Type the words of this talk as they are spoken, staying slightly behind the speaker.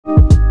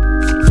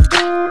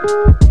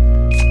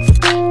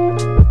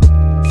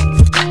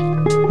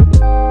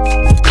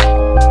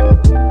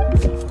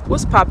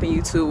poppin'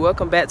 YouTube?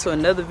 Welcome back to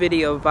another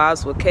video of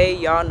Vibes with K.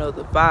 Y'all know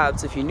the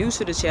vibes. If you're new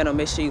to the channel,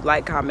 make sure you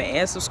like, comment,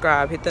 and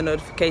subscribe. Hit the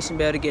notification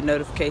bell to get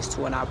notifications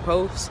to when I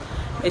post.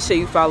 Make sure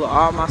you follow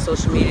all my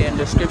social media in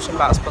the description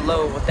box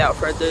below. Without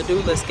further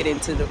ado, let's get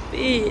into the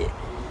vid.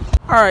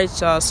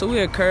 Alright y'all, so we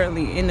are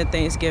currently in the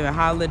Thanksgiving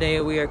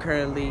holiday. We are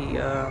currently,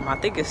 I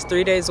think it's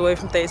 3 days away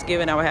from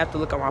Thanksgiving. I would have to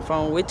look on my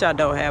phone, which I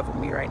don't have with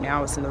me right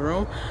now. It's in the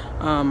room.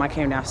 I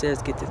came downstairs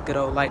to get this good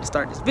old light to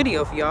start this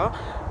video for y'all.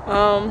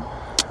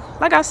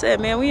 Like I said,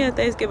 man, we in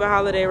Thanksgiving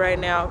holiday right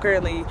now.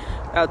 Currently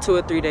about 2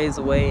 or 3 days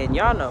away, and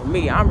y'all know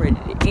me, I'm ready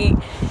to eat.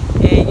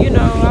 And you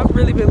know, I've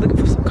really been looking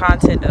for some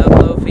content to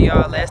upload for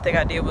y'all. Last thing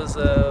I did was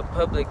a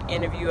public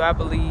interview, I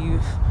believe.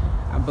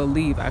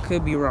 I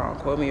could be wrong,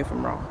 quote me if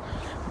I'm wrong.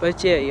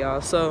 But yeah, y'all,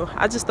 so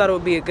I just thought it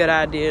would be a good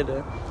idea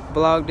to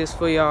vlog this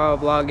for y'all,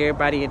 vlog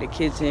everybody in the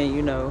kitchen,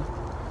 you know,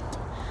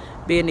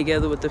 being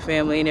together with the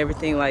family and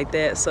everything like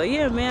that. So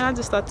yeah, man, I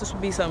just thought this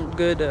would be something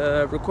good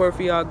to record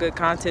for y'all, good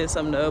content,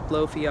 something to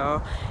upload for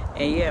y'all.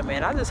 And yeah,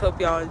 man, I just hope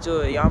y'all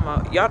enjoy it. Y'all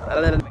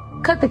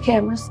cut the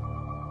cameras.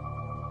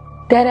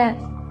 Dead ass.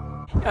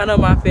 Y'all know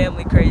my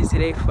family crazy,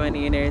 they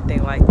funny and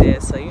everything like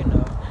that, so you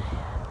know,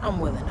 I'm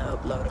willing to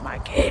upload to my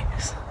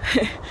kids.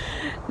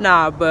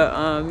 Nah,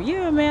 but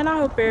yeah, man, I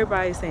hope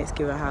everybody's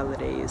Thanksgiving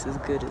holiday is as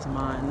good as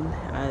mine,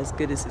 as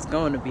good as it's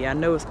going to be. I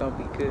know it's going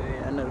to be good.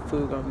 I know the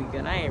food going to be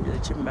good. I ain't really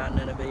tripping about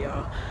none of it,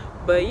 y'all.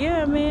 But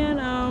yeah,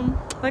 man,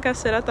 like I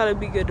said, I thought it'd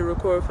be good to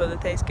record for the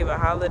Thanksgiving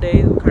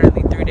holiday. We're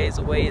currently 3 days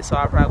away, so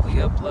I'll probably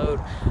upload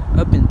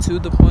up until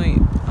the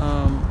point,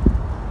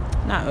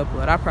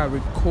 I probably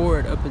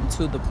record up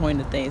until the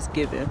point of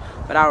Thanksgiving,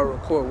 but I'll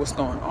record what's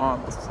going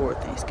on before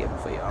Thanksgiving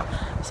for y'all.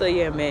 So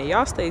yeah, man,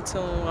 y'all stay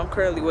tuned. I'm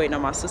currently waiting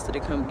on my sister to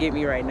come get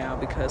me right now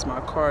because my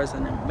car is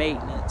in the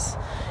maintenance.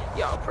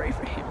 Y'all pray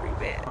for Henry,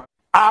 man.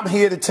 I'm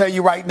here to tell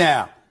you right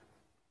now,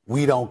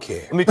 we don't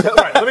care. Let me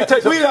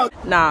tell you we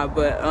don't. Nah,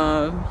 but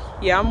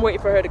yeah, I'm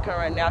waiting for her to come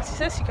right now. She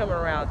says she's coming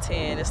around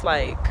 10. It's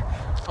like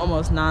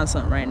almost 9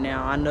 something right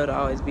now. I know to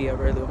always be up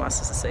early when my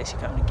sister says she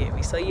coming to get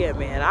me. So yeah,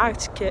 man, I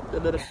kept a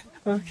little.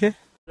 Okay.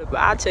 But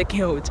I'll check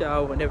in with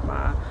y'all whenever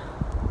I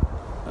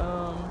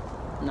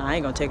nah, I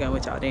ain't gonna check in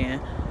with y'all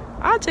then.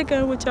 I'll check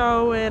in with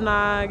y'all when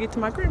I get to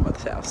my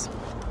grandmother's house.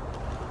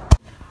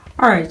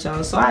 Alright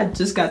y'all, so I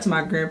just got to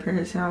my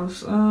grandparents'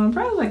 house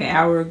probably like an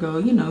hour ago,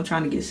 you know,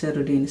 trying to get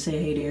settled in and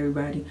say hey to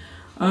everybody.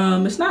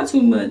 It's not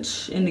too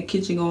much in the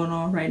kitchen going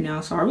on right now,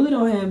 so I really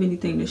don't have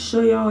anything to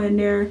show y'all in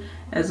there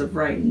as of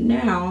right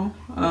now.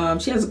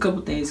 She has a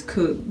couple things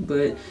cooked,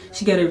 but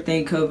she got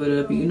everything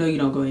covered up. You know you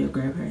don't go in your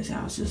grandparents'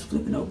 house just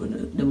flipping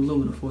open them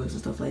aluminum foils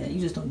and stuff like that. You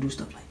just don't do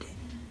stuff like that.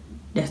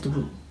 That's the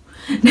rule.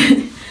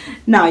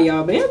 Nah,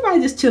 y'all, but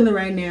everybody just chilling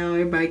right now.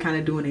 Everybody kind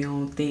of doing their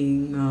own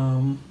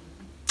thing.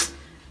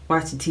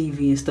 Watching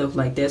TV and stuff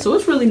like that. So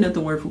it's really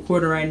nothing worth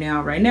recording right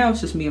now. Right now,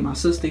 it's just me and my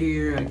sister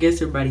here. I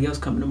guess everybody else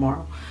coming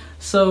tomorrow.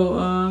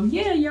 So,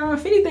 yeah, y'all,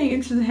 if anything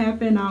interesting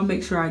happen, I'll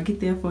make sure I get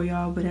there for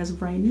y'all. But as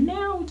of right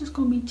now, we're just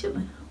gonna be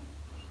chilling.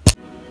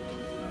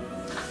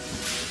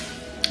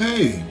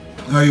 Hey,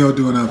 how y'all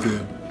doing out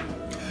there?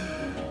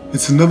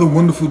 It's another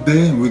wonderful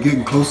day and we're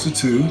getting closer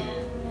to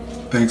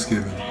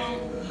Thanksgiving.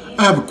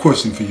 I have a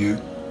question for you.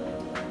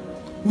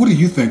 What are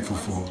you thankful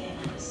for?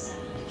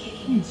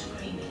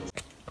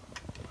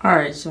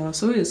 Alright, y'all,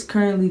 so it is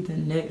currently the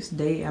next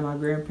day at my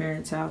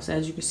grandparents' house.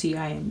 As you can see,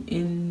 I am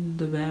in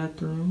the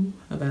bathroom,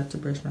 about to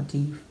brush my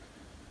teeth,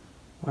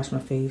 wash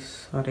my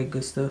face, all that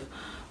good stuff.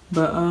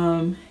 But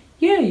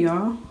yeah,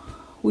 y'all,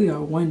 we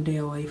are 1 day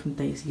away from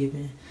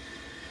Thanksgiving.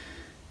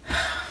 Man.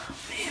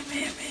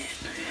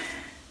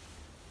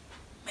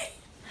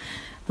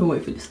 Been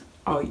waiting for this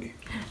all year.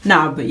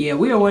 Nah, but yeah,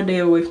 we are 1 day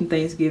away from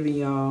Thanksgiving,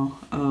 y'all.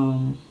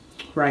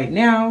 Right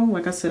now,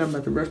 like I said, I'm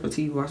about to brush my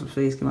teeth, wash my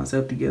face, get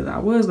myself together. I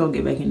was gonna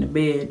get back into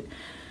bed,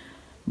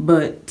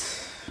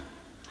 but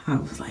I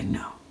was like,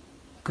 no,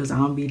 because I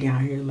don't be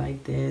down here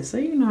like that. So,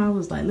 you know, I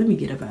was like, let me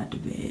get up out the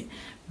bed.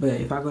 But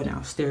if I go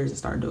downstairs and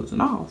start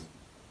dozing off,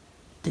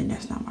 then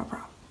that's not my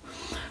problem.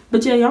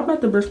 But yeah, y'all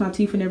about to brush my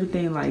teeth and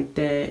everything like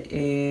that.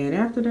 And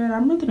after that,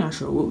 I'm really not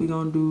sure what we're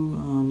gonna do.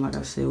 Like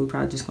I said, we're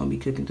probably just gonna be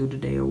cooking through the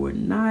day or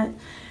whatnot.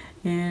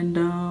 And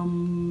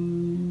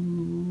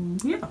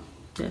yeah,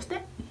 that's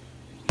that.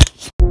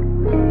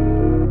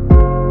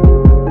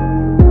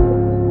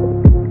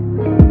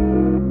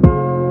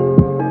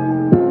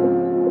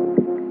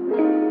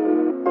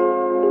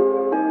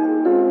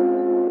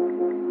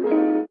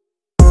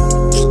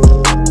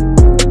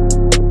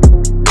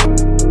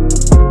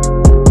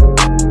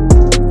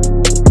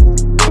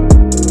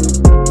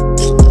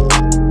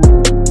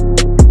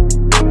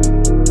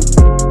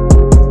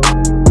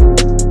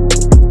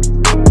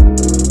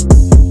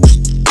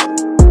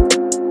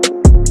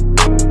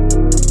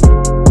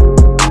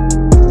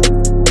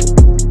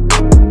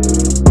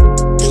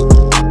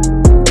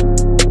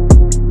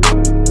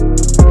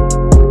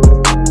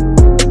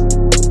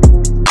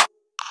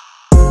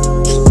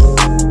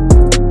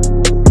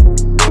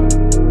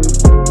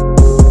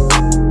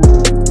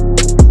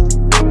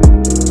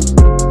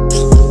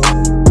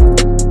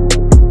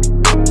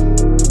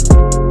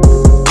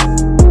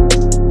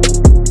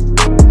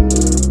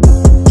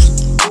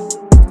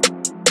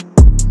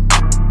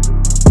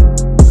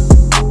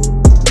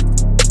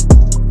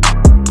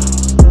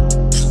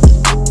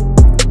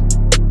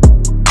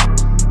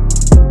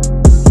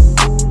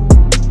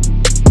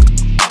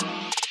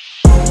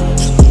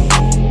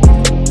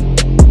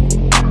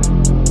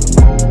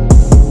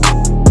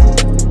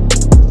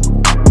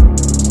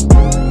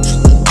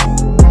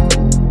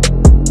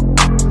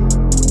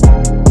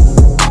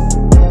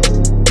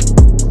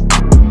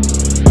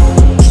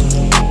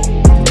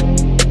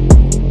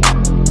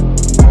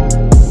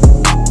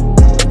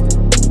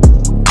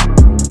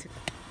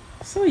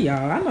 So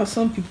y'all, I know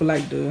some people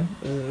like to,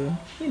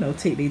 you know,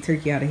 take their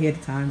turkey out ahead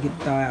of time, get it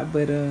thawed out,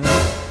 but we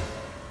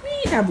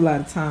ain't have a lot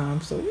of time,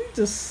 so we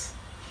just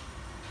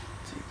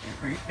take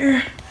that right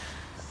there.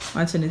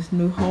 Watching this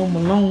new Home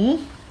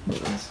Alone.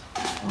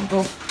 I'll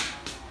go.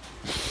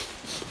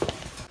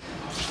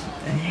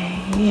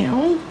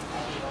 Damn.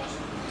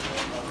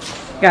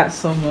 Got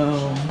some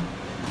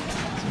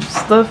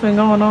stuffing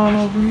going on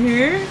over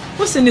here.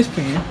 What's in this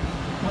pan?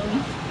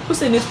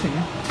 What's in this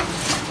pan?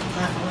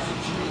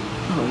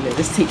 Oh yeah,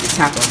 let's take the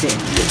top off that.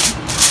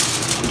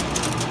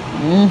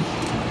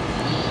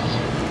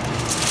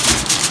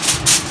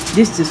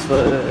 This just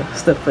for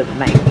stuff for the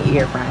night. We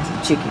air frying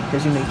some chicken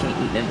because you know you can't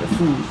eat none of the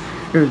food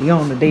early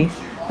on today.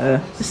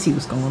 Let's see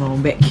what's going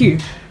on back here.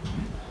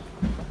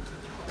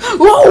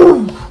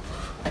 Whoa!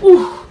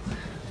 Ooh.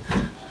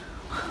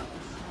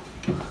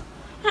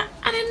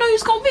 I didn't know you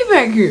was gonna be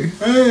back here.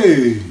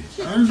 Hey,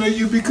 I didn't know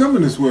you'd be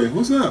coming this way.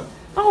 What's up?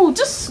 Oh,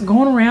 just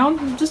going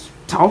around, just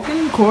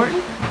talking,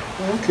 recording.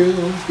 Okay, I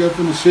just got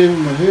finished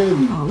shaving my head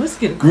and let's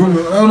get a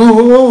grooming. Oh no,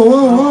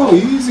 whoa,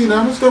 easy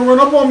now. Just don't run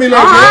up on me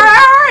like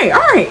that.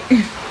 All right.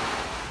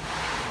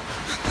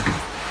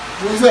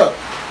 What's up?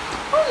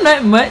 Oh,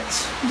 not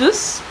much.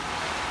 Just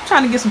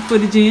trying to get some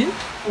footage in.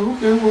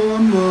 Okay, well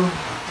I'm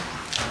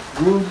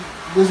we'll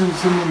listen to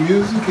some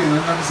music and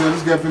like I said, I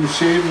just got finished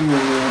shaving and I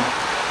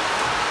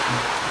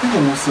think I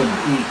want something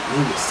to eat.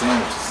 Maybe a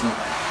sandwich or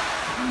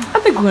something. I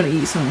think we're gonna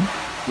eat some.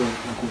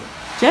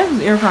 What?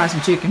 Jasmine's air frying some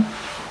chicken.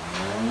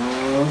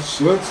 Oh,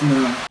 shucks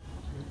now.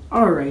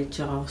 Alright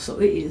y'all, so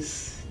it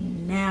is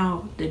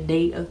now the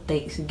day of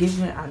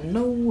Thanksgiving. I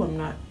know I'm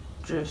not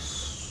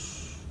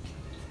just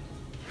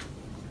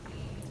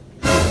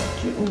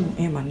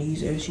and my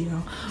knees actually,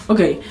 y'all.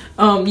 Okay,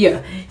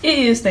 yeah, it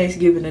is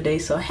Thanksgiving today,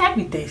 so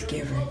happy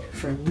Thanksgiving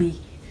from me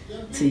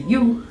to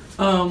you.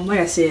 Like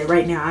I said,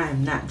 right now I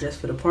am not dressed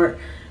for the part,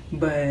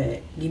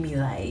 but give me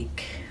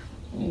like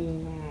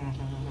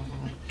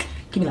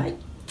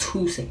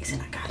 2 seconds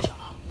and I got y'all.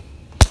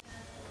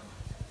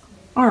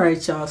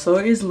 Alright y'all, so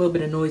there is a little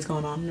bit of noise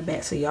going on in the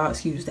back, so y'all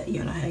excuse that.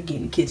 You know how to get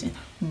in the kitchen,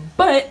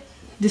 but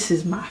this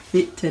is my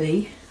fit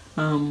today.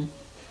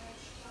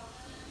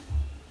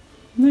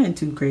 Nothing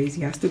too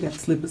crazy. I still got the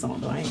slippers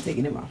on though. I ain't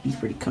taking them off. He's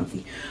pretty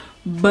comfy.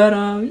 But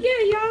yeah,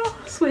 y'all,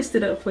 switched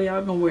it up for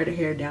y'all. Gonna wear the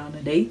hair down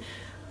today.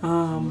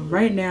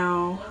 Right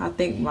now I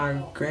think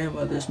my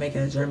grandmother's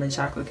making a German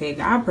chocolate cake.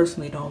 I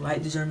personally don't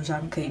like the German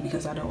chocolate cake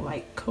because I don't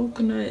like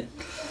coconut.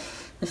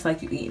 It's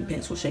like you eating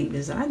pencil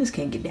shavings and I just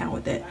can't get down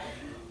with that.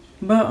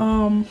 But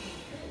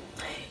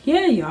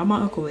yeah, y'all, my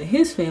uncle and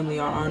his family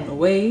are on the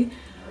way.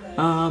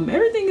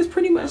 Everything is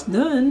pretty much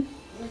done.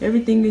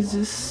 Everything is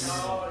just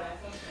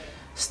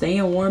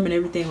staying warm and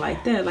everything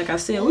like that. Like I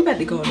said, we about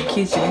to go in the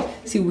kitchen,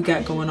 see what we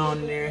got going on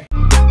in there.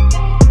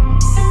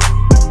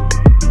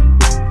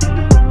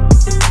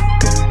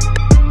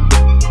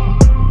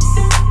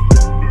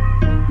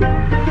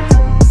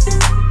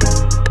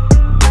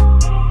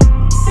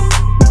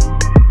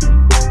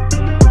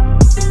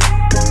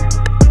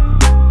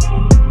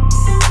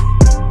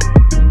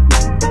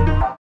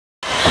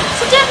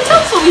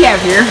 We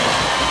have here.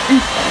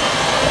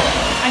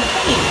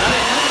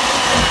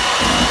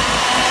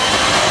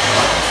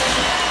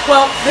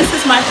 Well, this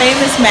is my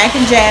famous mac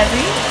and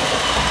jazzy.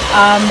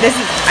 This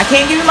is, I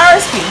can't give you my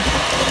recipe.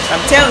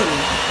 I'm telling you,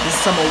 this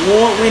is some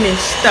award-winning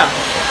stuff.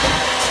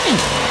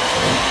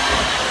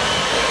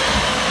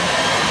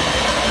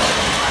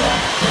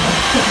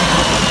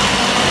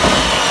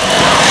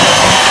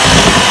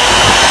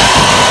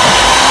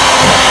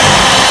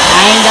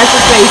 I ain't got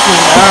your face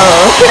in.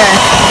 Oh, okay.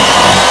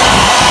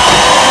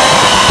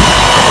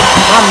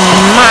 I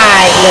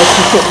might let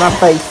you put my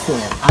face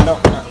in. I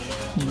don't know.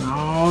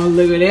 No,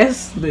 look at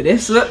this. Look,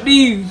 that's up to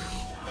you.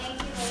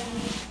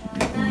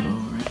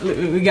 Alright, look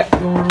what we got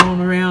going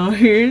on around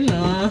here. Y'all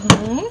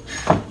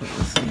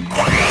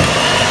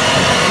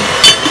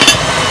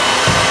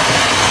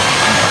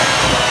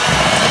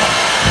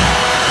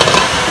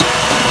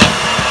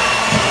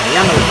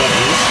know what that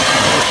is.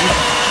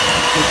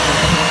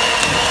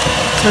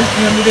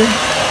 Turkey under there.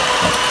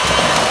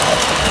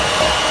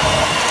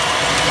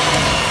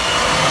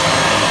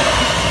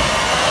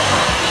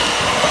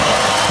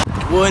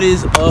 What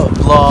is up,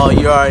 vlog?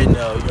 You already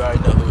know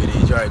who it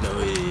is. You already know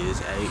who it is.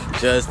 Hey,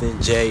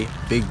 Justin, Jay,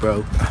 Big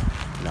Bro.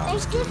 No, I'm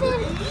just kidding.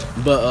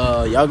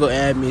 But y'all go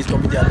add me. It's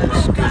gonna be down in the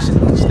description,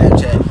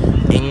 Snapchat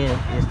and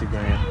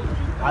Instagram.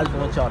 I just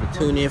want y'all to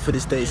tune in for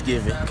this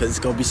Thanksgiving because it's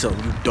gonna be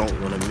something you don't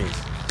want to miss.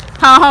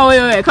 Oh,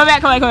 wait. Come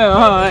back. Oh,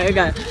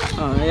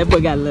 that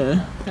boy got a little.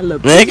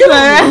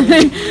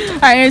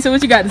 Alright, so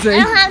what you got to say?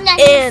 I don't have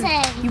nothing to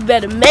say. You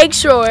better make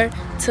sure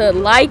to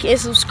like and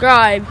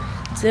subscribe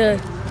to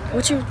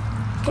what's your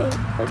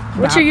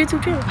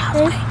YouTube channel?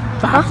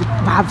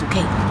 Vibes with K.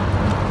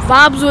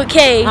 Vibes with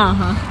K.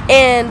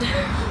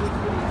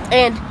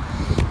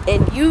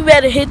 And you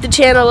better hit the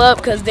channel up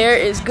because there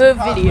is good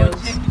videos.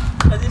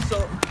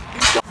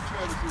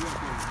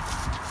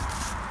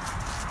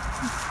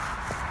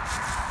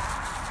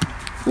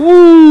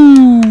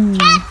 Ooh.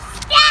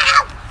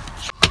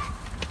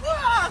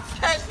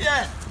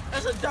 that.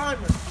 That's a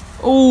diamond.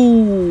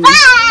 Ooh.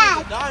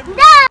 Diamond.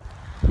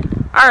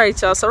 All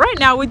right, y'all. So right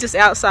now we just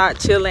outside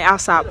chilling,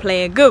 outside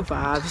playing. Good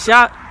vibes,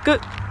 y'all.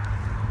 Good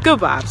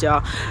vibes,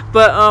 y'all.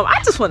 But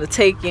I just want to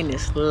take in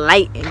this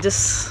light and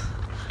just,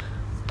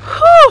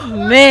 whew,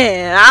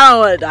 man, I don't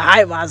want to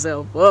hype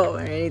myself up or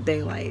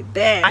anything like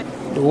that.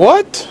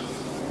 What?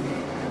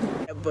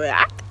 But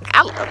I think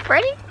I look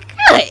pretty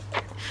good.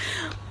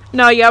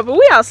 No, y'all, but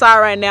we outside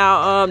right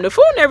now. The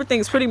food and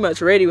everything's pretty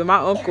much ready. With my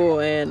uncle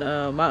and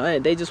my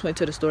aunt, they just went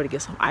to the store to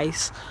get some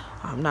ice.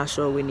 I'm not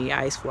sure what we need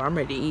ice for. I'm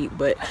ready to eat,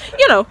 but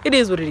you know, it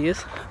is what it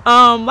is.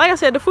 Like I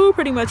said, the food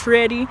pretty much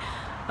ready.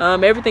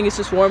 Everything is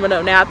just warming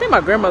up now. I think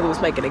my grandmother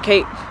was making a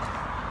cake.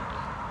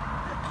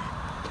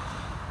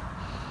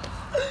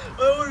 It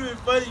would have been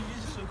funny if you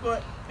just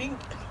record pink.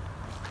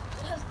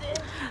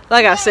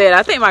 Like I said,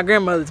 I think my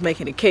grandmother's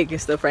making a cake and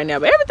stuff right now,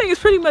 but everything is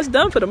pretty much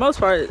done for the most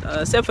part,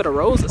 except for the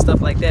rolls and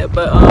stuff like that.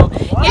 But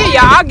yeah,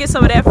 y'all, I'll get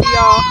some of that for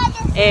y'all.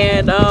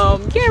 And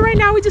yeah, right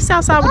now we just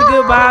outside with the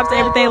good vibes and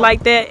everything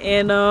like that.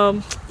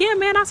 And yeah,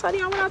 man, I'll tell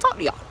y'all when I talk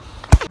to y'all.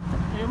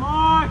 Hey,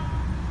 Mark.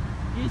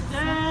 You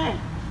said.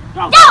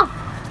 Go. Go.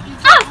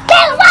 Oh,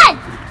 get away.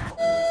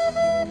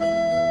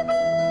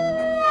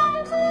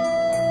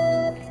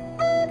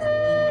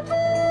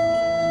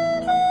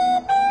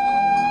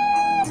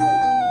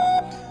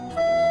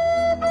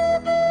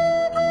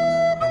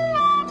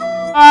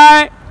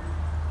 Alright,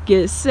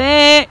 get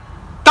set,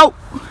 go!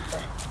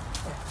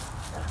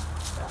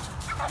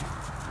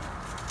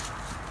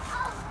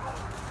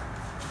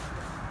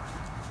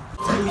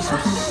 Give me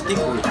some stick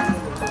with it.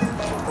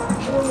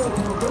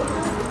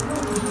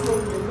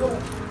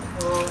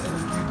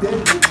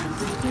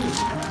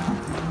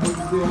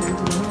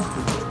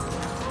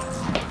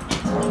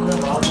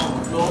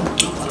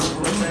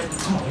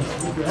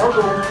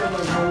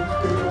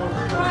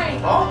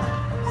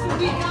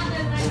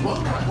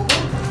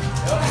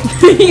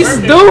 He's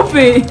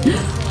stupid.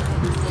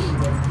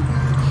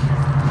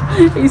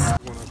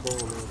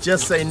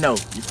 Just say no.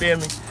 You feel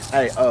me?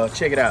 Hey,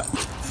 check it out.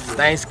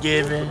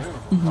 Thanksgiving,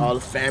 all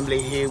the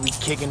family here, we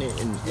kicking it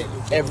and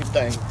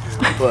everything.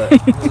 But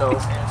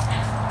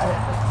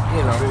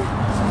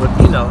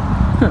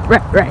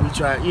Right. we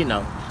try,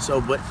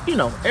 So, but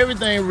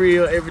everything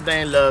real,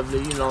 everything lovely.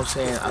 You know what I'm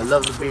saying? I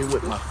love to be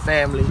with my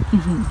family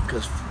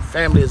because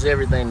family is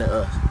everything to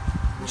us.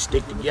 We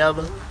stick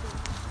together.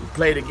 We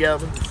play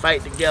together, we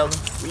fight together,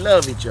 we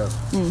love each other.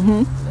 You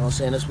know what I'm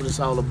saying? That's what it's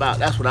all about.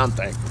 That's what I'm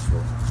thankful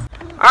for.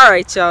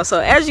 Alright, y'all, so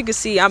as you can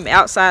see, I'm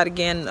outside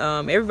again.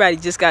 Everybody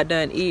just got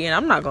done eating.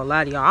 I'm not gonna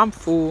lie to y'all, I'm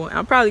full.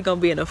 I'm probably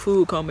gonna be in a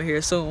food coma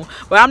here soon.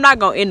 But I'm not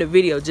gonna end the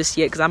video just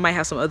yet because I might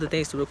have some other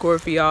things to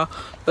record for y'all.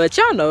 But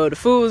y'all know the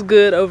food was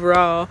good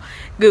overall.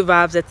 Good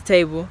vibes at the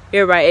table.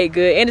 Everybody ate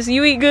good. Anderson,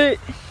 you eat good?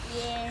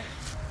 Yeah.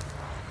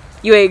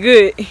 You ate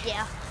good?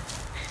 Yeah.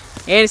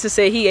 Anderson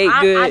said he ate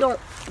good.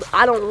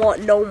 I don't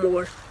want no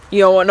more. You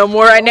don't want no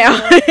more right now?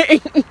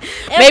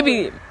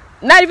 Maybe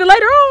not even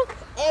later on?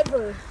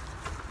 Ever.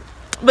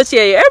 But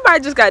yeah,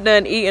 everybody just got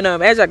done eating.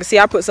 As y'all can see,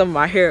 I put some of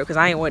my hair up because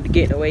I ain't want to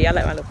get in the way. Y'all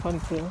like my little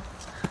ponytail.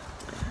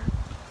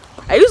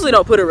 I usually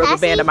don't put a rubber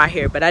band in my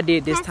hair, but I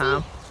did this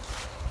time.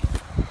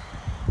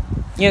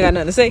 You ain't got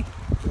nothing to say?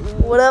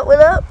 What up, what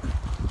up?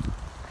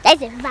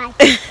 That's it, bye.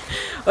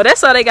 Well,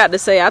 that's all they got to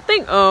say. I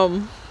think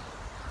I'm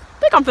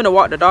finna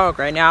walk the dog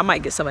right now. I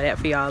might get some of that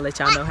for y'all, let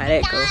y'all know how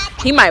that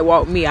goes. He might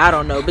walk me, I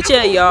don't know. But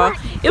yeah, y'all,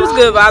 it was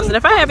good vibes. And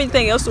if I have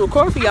anything else to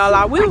record for y'all,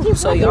 I will.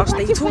 So y'all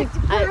stay tuned.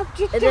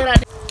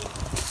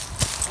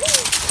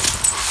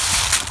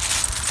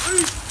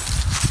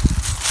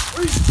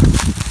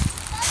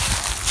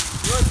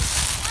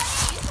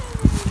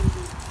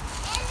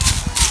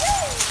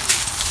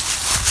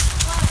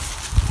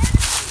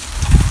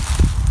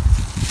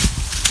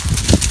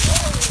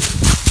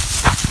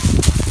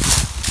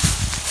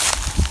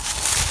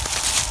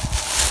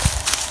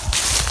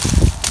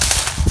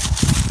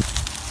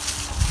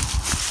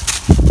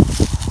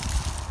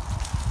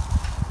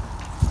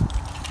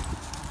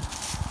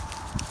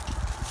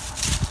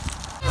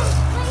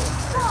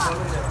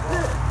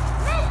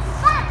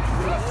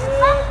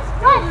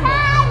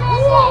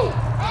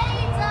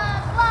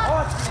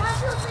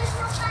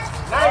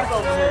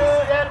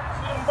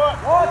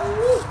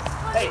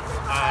 Hey,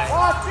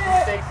 watch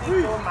it.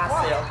 Sexy for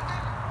myself.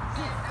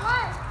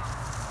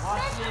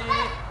 Watch it.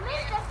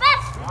 Mr.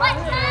 Fest, what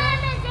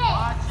time is it?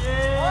 Watch it.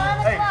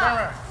 Hey, turn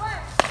around.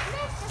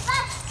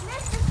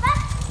 Mr.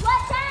 Fest,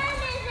 what time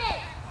is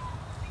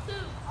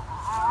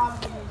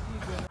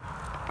it?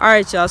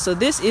 Alright, y'all, so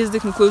this is the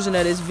conclusion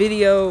of this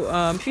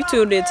video. If you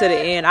tuned in to the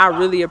end, I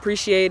really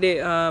appreciate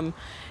it.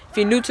 If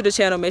you're new to the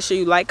channel, make sure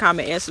you like,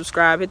 comment, and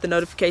subscribe. Hit the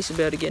notification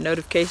bell to get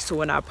notifications to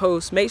when I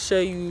post. Make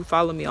sure you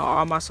follow me on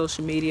all my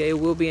social media. It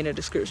will be in the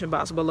description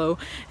box below.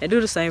 And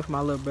do the same for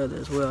my little brother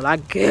as well. I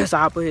guess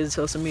I'll put his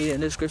social media in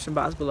the description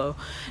box below.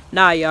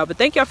 Nah, y'all, but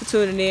thank y'all for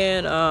tuning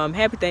in.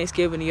 Happy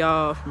Thanksgiving to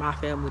y'all, from my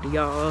family to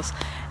y'all's.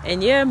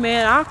 And yeah,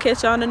 man, I'll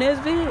catch y'all in the next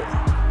vid.